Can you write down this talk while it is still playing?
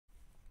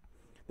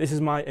This is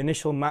my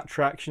initial match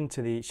reaction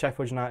to the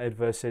Sheffield United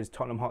versus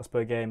Tottenham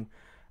Hotspur game,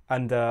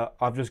 and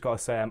I've just got to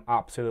say I'm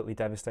absolutely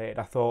devastated.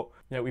 I thought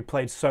we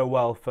played so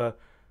well for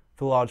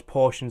large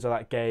portions of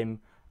that game,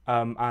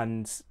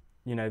 and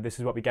this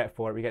is what we get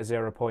for it. We get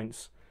 0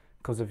 points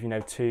because of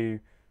two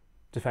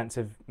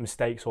defensive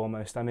mistakes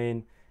almost. I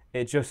mean,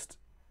 it just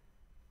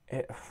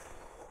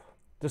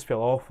feel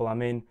awful. I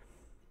mean,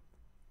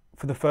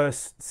 for the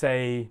first,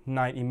 say,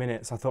 90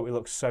 minutes, I thought we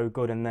looked so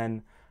good, and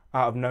then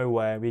out of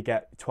nowhere, we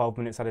get 12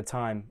 minutes at a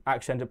time.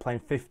 Actually end up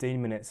playing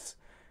 15 minutes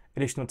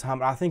additional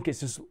time. I think it's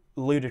just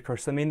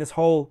ludicrous. I mean, this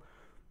whole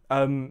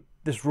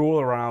this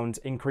rule around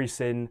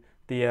increasing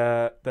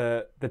the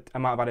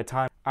amount of added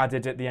time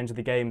added at the end of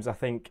the games, I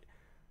think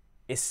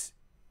it's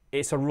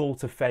a rule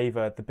to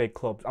favour the big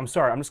clubs. I'm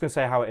sorry, I'm just going to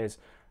say how it is,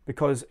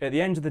 because at the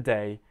end of the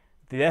day,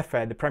 the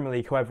FA, the Premier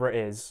League, whoever it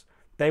is,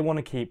 they want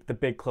to keep the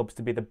big clubs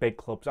to be the big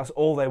clubs. That's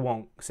all they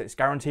want, because it's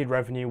guaranteed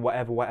revenue,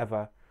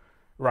 whatever.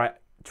 Right,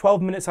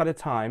 12 minutes at a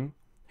time,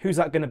 who's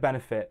that going to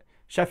benefit?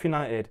 Sheffield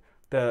United,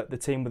 the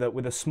team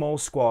with a small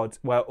squad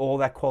where all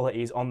their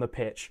quality is on the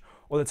pitch,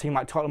 or the team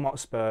like Tottenham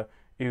Hotspur,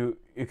 who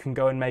can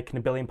go and make in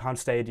a £1 billion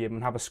stadium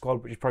and have a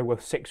squad which is probably worth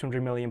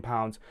 £600 million,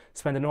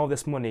 spending all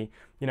this money.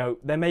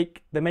 They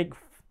make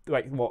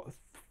like what,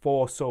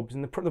 4 subs,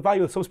 and the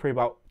value of the subs is probably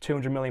about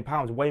 £200 million,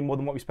 way more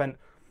than what we spent,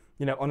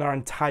 on our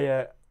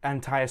entire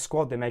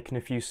squad. They're making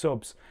a few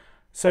subs.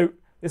 So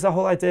there's a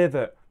whole idea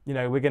that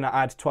we're going to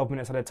add 12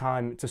 minutes at a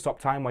time to stop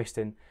time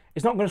wasting.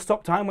 It's not going to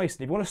stop time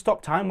wasting. If you want to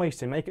stop time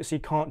wasting, make it so you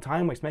can't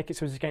time waste. Make it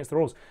so it's against the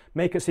rules.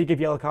 Make it so you give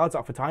yellow cards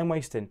out for time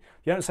wasting.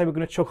 You don't say we're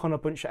going to chuck on a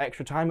bunch of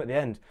extra time at the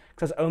end,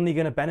 because that's only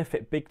going to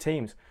benefit big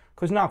teams.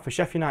 Because now for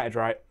Sheffield United,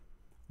 right,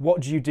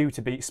 what do you do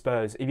to beat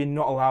Spurs if you're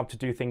not allowed to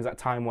do things like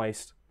time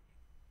waste?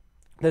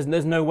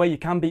 There's no way you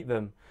can beat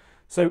them.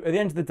 So at the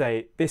end of the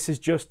day, this is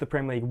just the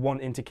Premier League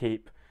wanting to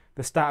keep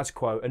the status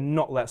quo and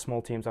not let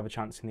small teams have a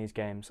chance in these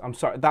games. I'm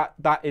sorry,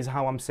 that is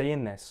how I'm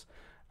seeing this.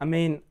 I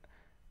mean,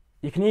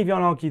 you can even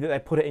argue that they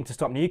put it in to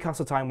stop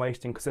Newcastle time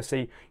wasting, because they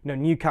see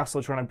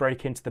Newcastle trying to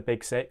break into the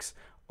big six.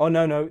 Oh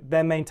no,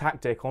 their main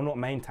tactic, or not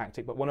main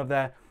tactic, but one of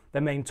their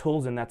main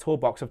tools in their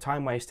toolbox of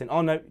time wasting.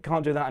 Oh no,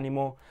 can't do that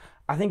anymore.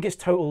 I think it's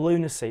total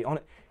lunacy. On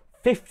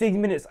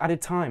 15 minutes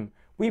added time.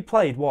 We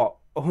played what,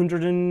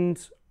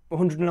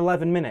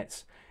 111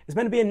 minutes. It's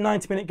meant to be a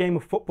 90-minute game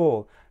of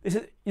football. This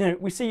is,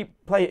 we see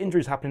player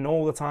injuries happening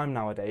all the time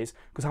nowadays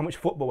because how much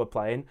football we're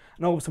playing,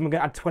 and all of a sudden we're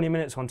going to add 20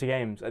 minutes onto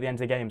games at the end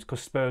of the games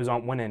because Spurs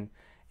aren't winning.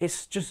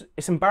 It's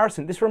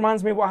embarrassing. This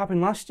reminds me of what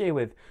happened last year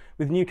with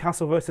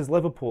Newcastle versus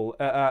Liverpool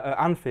at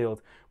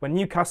Anfield, when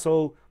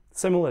Newcastle,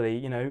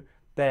 similarly,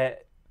 they're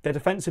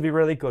defensively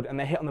really good and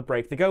they hit on the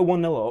break. They go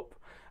 1-0 up,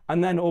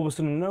 and then all of a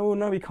sudden, no,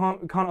 we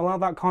can't allow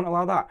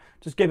that.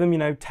 Just give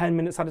them, 10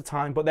 minutes at a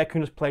time, but they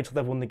can just play till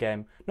they've won the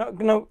game.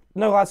 No,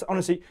 lads,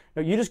 honestly,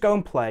 no, you just go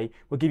and play.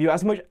 We'll give you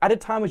as much added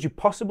time as you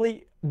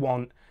possibly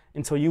want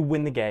until you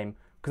win the game,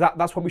 because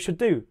that's what we should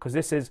do, because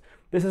this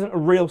isn't a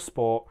real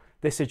sport.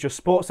 This is just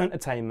sports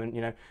entertainment,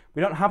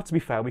 We don't have to be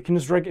fair. We can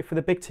just rig it for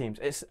the big teams.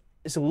 It's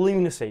a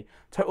lunacy,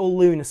 total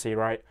lunacy,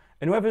 right?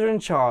 And whoever's in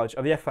charge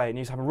of the FA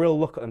needs to have a real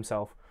look at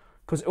themselves,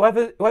 because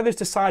whoever's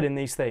deciding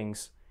these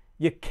things,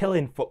 you're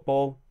killing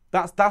football.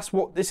 That's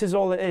what this is.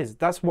 All it is.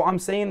 That's what I'm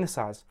seeing this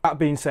as. That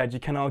being said, you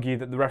can argue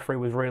that the referee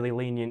was really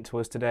lenient to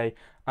us today.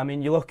 I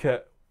mean, you look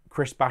at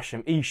Chris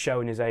Basham. He's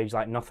showing his age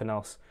like nothing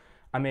else.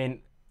 I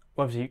mean,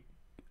 obviously,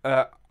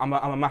 I'm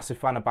a massive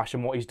fan of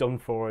Basham. What he's done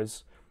for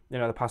us,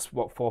 the past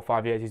 4 or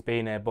 5 years he's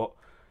been here. But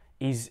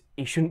he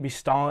shouldn't be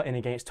starting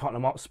against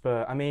Tottenham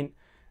Hotspur. I mean,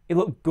 he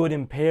looked good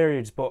in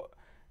periods, but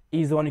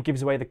he's the one who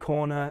gives away the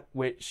corner,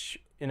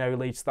 which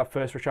leads to that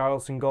first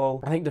Richarlison goal.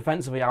 I think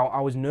defensively,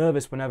 I was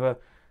nervous whenever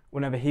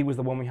he was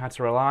the one we had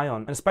to rely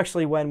on, and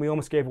especially when we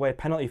almost gave away a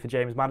penalty for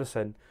James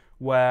Maddison,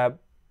 where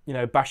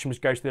Basham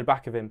just goes to the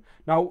back of him.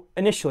 Now,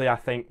 initially, I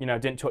think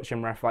didn't touch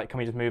him, ref. Like, can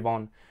we just move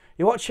on?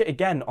 You watch it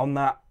again on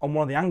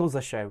one of the angles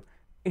they show.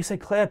 It's a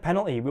clear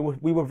penalty.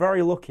 We were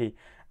very lucky,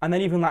 and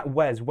then even like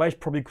Wes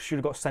probably should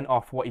have got sent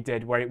off for what he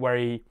did, where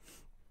he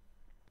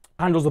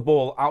handles the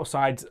ball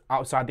outside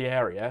the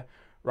area.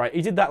 Right,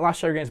 he did that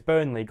last year against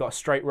Burnley, got a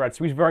straight red,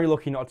 so he's very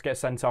lucky not to get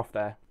sent off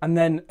there. And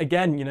then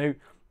again,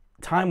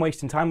 time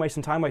wasting.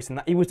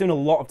 He was doing a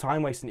lot of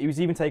time wasting. He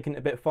was even taking it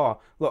a bit far.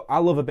 Look, I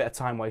love a bit of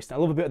time wasting. I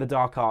love a bit of the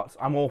dark arts.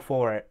 I'm all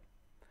for it.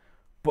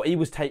 But he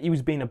was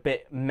being a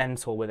bit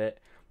mental with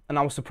it, and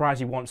I was surprised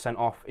he wasn't sent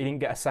off. He didn't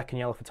get a second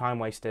yellow for time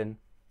wasting.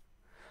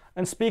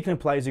 And speaking of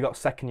players who got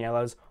second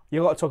yellows,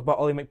 you got to talk about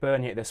Ollie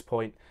McBurney at this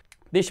point.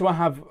 The issue I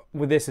have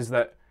with this is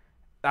that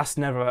that's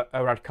never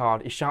a red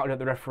card. He shouted at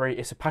the referee.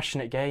 It's a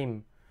passionate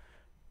game.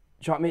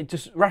 Do you know what I mean?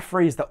 Just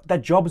referees, their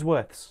job's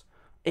worth.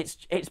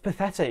 It's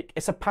pathetic.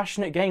 It's a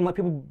passionate game. Let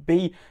people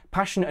be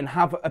passionate and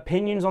have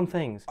opinions on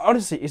things.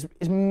 Honestly,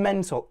 it's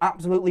mental,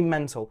 absolutely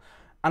mental.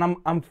 And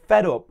I'm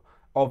fed up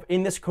of,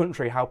 in this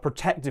country, how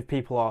protective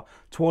people are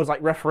towards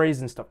like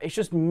referees and stuff. It's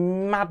just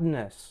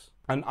madness.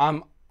 And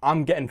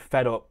I'm getting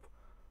fed up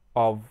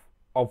of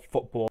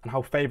football and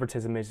how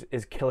favouritism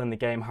is killing the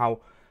game.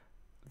 How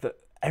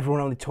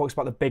everyone only talks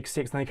about the big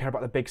six, and they care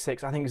about the big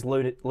six. I think it's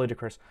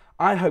ludicrous.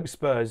 I hope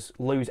Spurs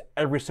lose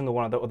every single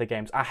one of the other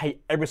games. I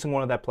hate every single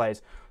one of their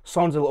players.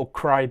 Son's a little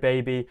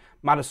crybaby.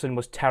 Maddison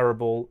was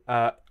terrible.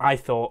 I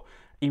thought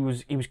he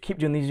was keep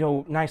doing these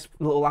nice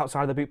little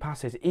outside of the boot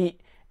passes. He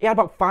had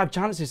about 5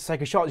 chances to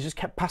take a shot. He just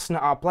kept passing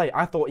it out of play.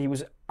 I thought he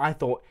was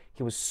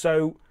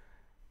so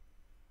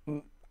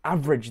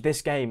average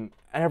this game,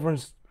 and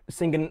everyone's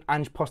singing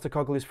Ange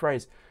Postecoglou's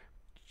phrase.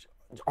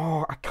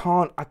 Oh, I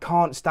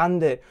can't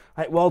stand it.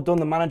 Like, well done,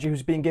 the manager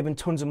who's been given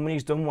tons of money,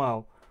 has done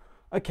well.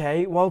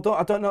 Okay, well done.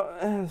 I don't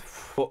know,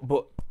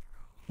 but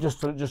just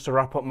to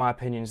wrap up my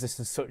opinions, this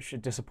is such a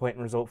disappointing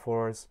result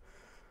for us.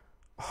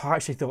 I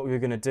actually thought we were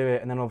going to do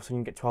it, and then all of a sudden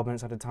you get 12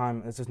 minutes at a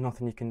time. There's just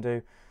nothing you can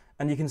do,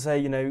 and you can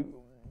say,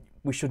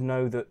 we should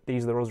know that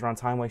these are the rules around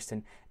time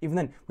wasting. Even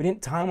then, we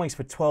didn't time waste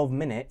for 12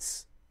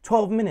 minutes.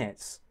 12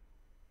 minutes.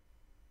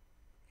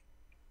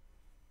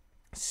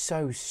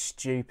 So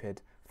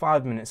stupid.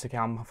 5 minutes, okay,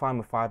 I'm fine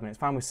with 5 minutes,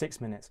 fine with 6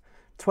 minutes.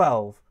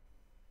 12.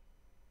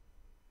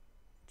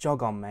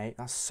 Jog on, mate.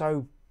 That's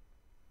so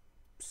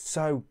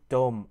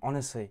dumb,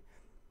 honestly.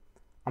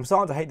 I'm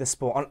starting to hate this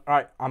sport. All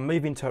right, I'm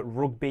moving to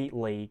rugby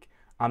league.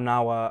 I'm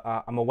now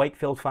I'm a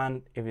Wakefield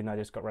fan, even though I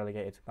just got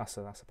relegated. That's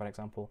a bad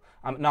example.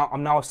 I'm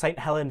now a St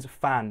Helens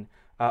fan.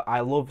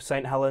 I love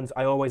St Helens.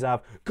 I always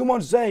have. Come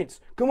on, Saints!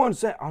 Come on,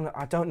 Saints!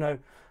 I don't know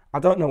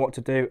what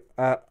to do.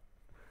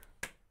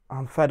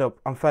 I'm fed up.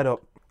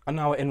 I'm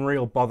now in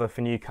real bother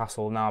for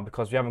Newcastle now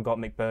because we haven't got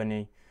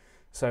McBurney,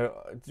 so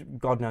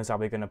God knows how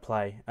we're going to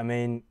play. I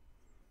mean,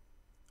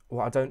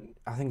 well, I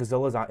think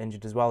Azula's out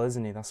injured as well,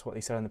 isn't he? That's what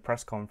he said in the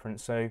press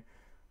conference. So,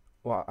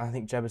 well, I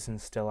think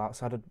Jebuson's still out.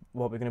 So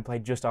we're going to play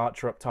just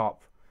Archer up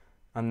top,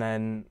 and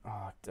then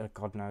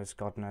God knows.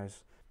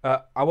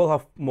 I will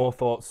have more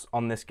thoughts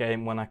on this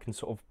game when I can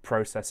sort of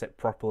process it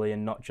properly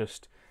and not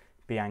just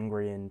be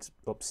angry and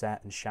upset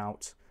and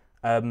shout.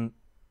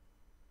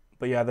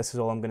 But yeah, this is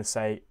all I'm going to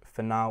say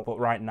for now. But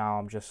right now,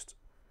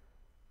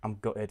 I'm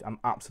gutted. I'm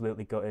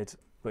absolutely gutted.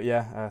 But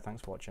yeah,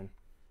 thanks for watching.